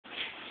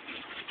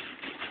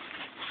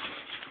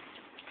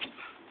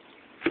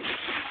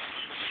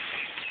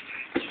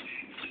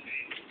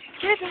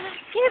it, Bella.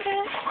 Get it,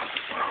 Bella.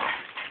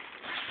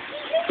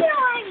 Keep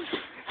going.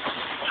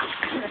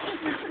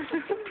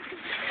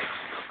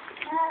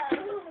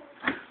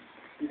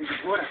 You think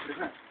it's water,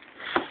 isn't it?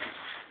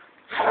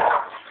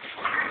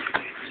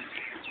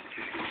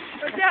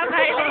 Watch out,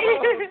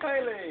 Bailey.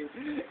 Bailey!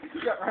 You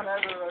got run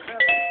over like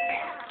that.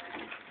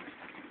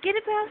 Get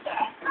it, Bella.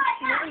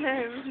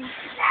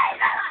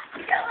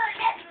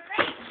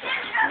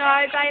 No,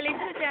 Bailey,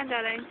 put it down,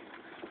 darling.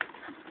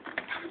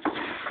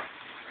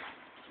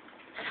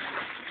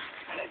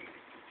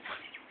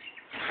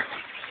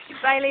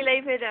 Bailey,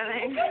 leave her,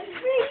 darling.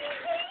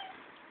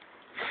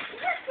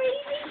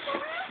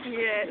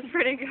 Yeah, it's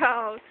pretty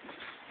cold.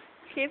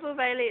 Careful,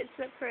 Bailey, it's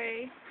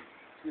slippery.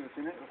 You ever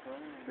seen it before?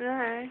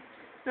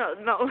 No,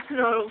 not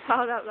all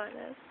piled up like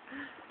this.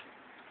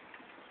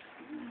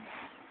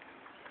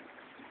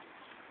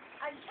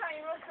 I'm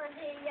trying to look on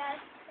the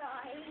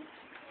side.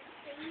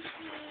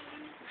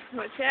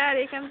 Watch out,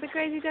 here comes the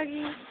crazy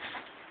doggy.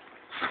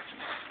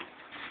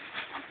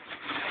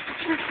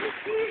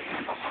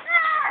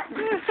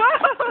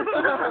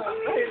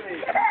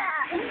 Bailey!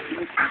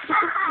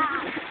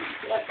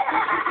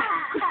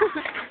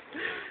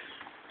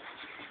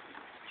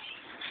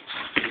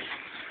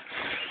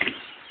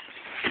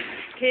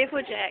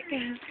 Careful, Jack.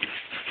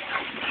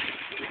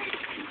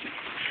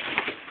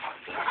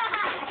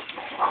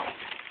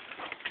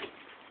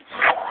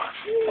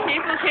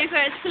 Careful,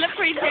 Cooper, it's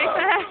slippery,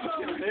 Cooper.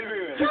 It's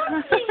everywhere.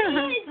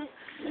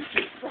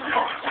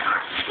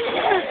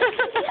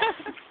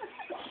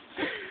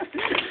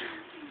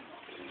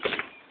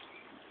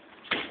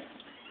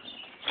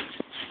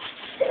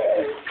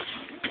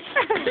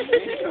 I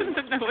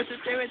don't know what to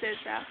do with this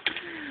now.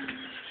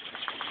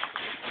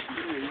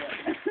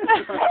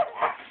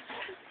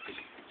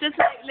 Just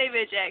leave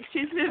her, Jack.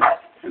 She's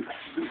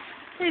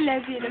hello,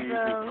 beautiful.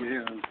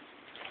 Yeah.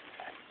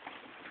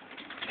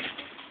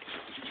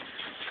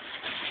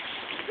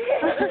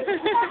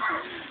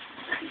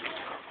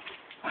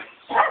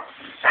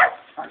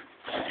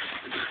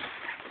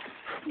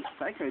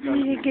 Psycho dog.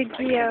 You're a good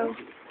girl.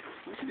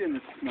 What's she doing in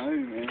the snow,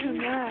 man? I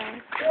know.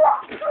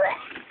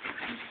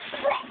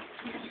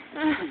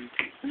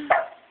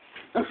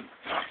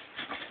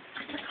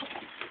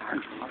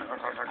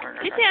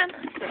 Get down.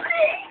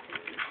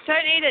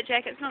 Don't eat it,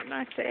 Jack. It's not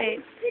nice to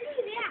eat.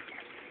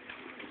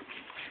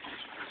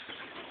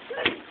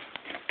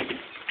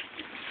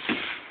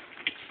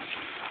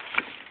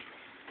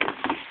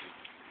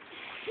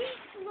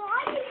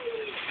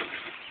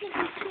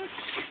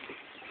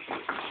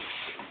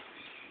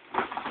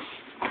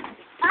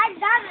 I'd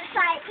rather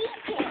try to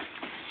eat it.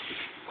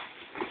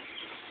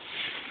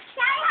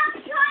 Try how to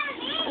try to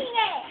eat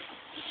it.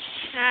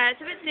 No,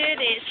 it's a bit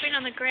dirty. It's been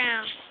on the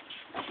ground.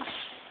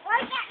 Why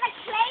get the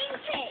clean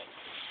bit?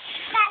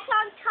 That's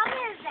on top of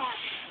them.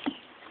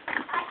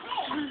 Like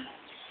this.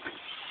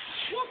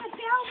 Yeah, the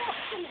bell box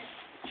in it.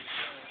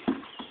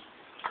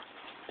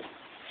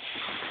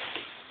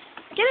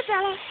 Get it,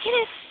 Bella. Get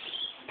it.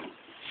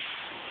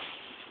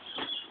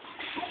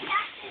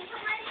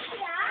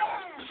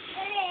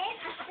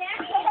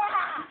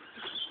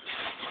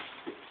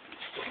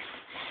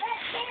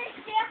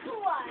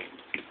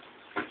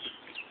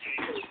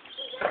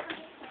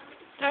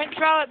 Don't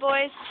throw it,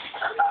 boys.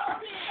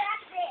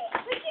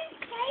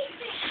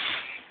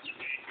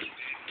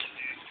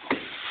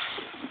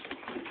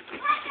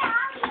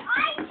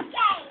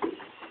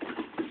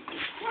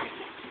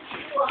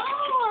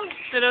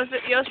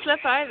 You'll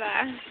slip over.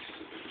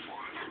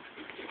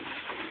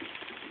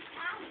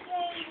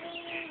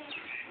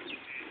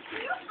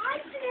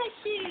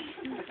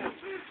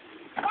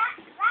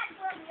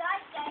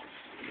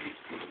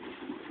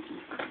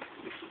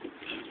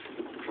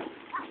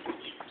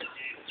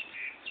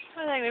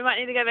 I think we might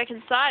need to go back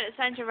inside. It's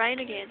starting to rain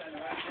again.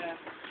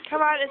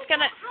 Come on, it's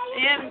gonna...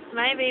 Yeah,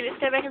 maybe.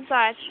 Let's go back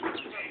inside.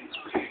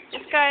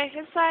 Let's go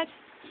inside.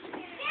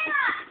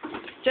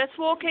 Just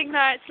walking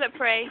though, it's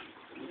slippery.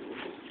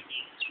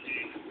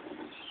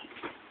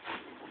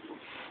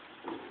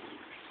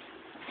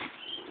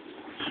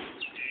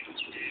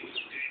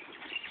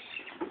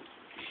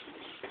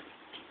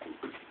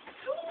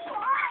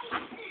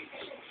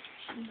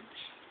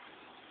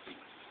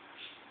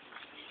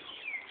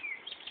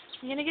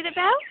 You gonna get it,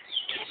 Belle?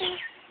 Get it, Bella.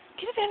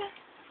 Get it, Bella.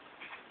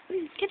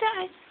 Get that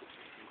ice.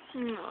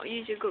 Oh,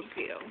 you're a good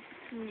girl.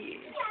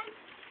 Yes.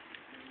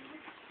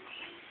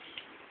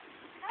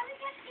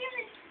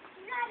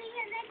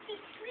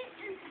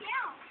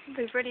 It'd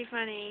be pretty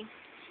funny.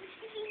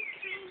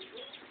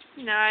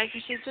 No,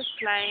 because she's just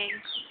playing.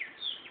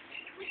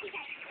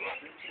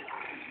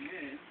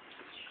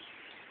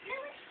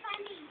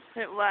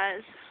 It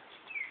was.